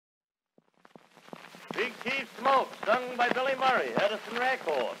Big Chief Smoke, sung by Billy Murray, Edison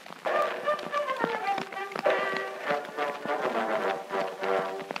Records.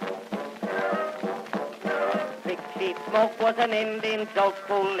 Big Chief Smoke was an Indian joke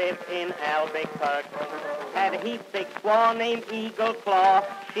who lived in Albuquerque. Had a heap big squaw named Eagle Claw.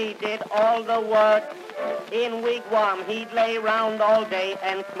 She did all the work. In wigwam he'd lay round all day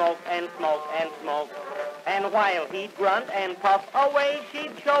and smoke and smoke and smoke. And while he'd grunt and puff away,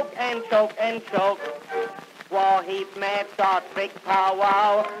 she'd choke and choke and choke. Squaw he'd mad, start big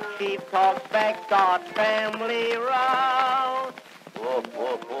powwow. She'd talk back, start family row. Woof,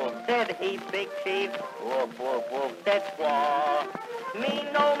 woof, woof. Said he, Big Chief. Woof, woof, woof. Said squaw, me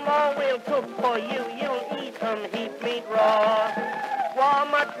no more will cook for you. You'll eat heap meat raw. Squaw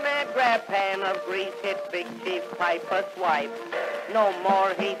much mad, grab pan of grease, hit Big Chief's pipe a swipe. No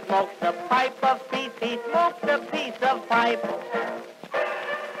more he smokes a pipe of peace, he smokes a piece of pipe.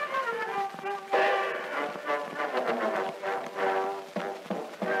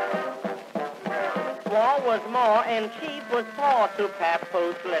 Squaw was more and Chief was paw to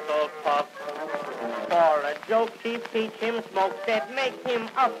Papoose little pup. For a joke Chief teach him smoke, said make him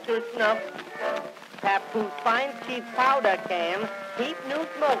up to snuff. Papoose finds Chief's powder can, keep new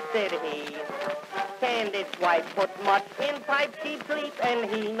smoke, said he. Candid wife put much in pipe, she sleep and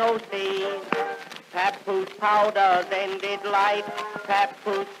he no see. Papoose powder then did light,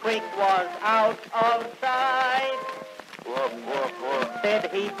 Papoose quick was out of sight. Woof, woof, woof. Said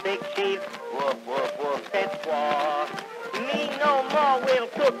he, Big Chief. Woof, woof, woof. Said squaw, me no more will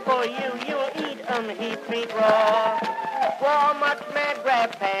cook for you, you'll eat heap meat raw. Squaw much mad,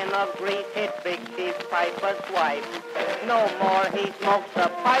 grab pan of grease, hit Big Chief's pipe a swipe. No more he smokes a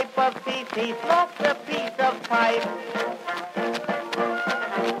pipe of peace, he smokes a piece of pipe.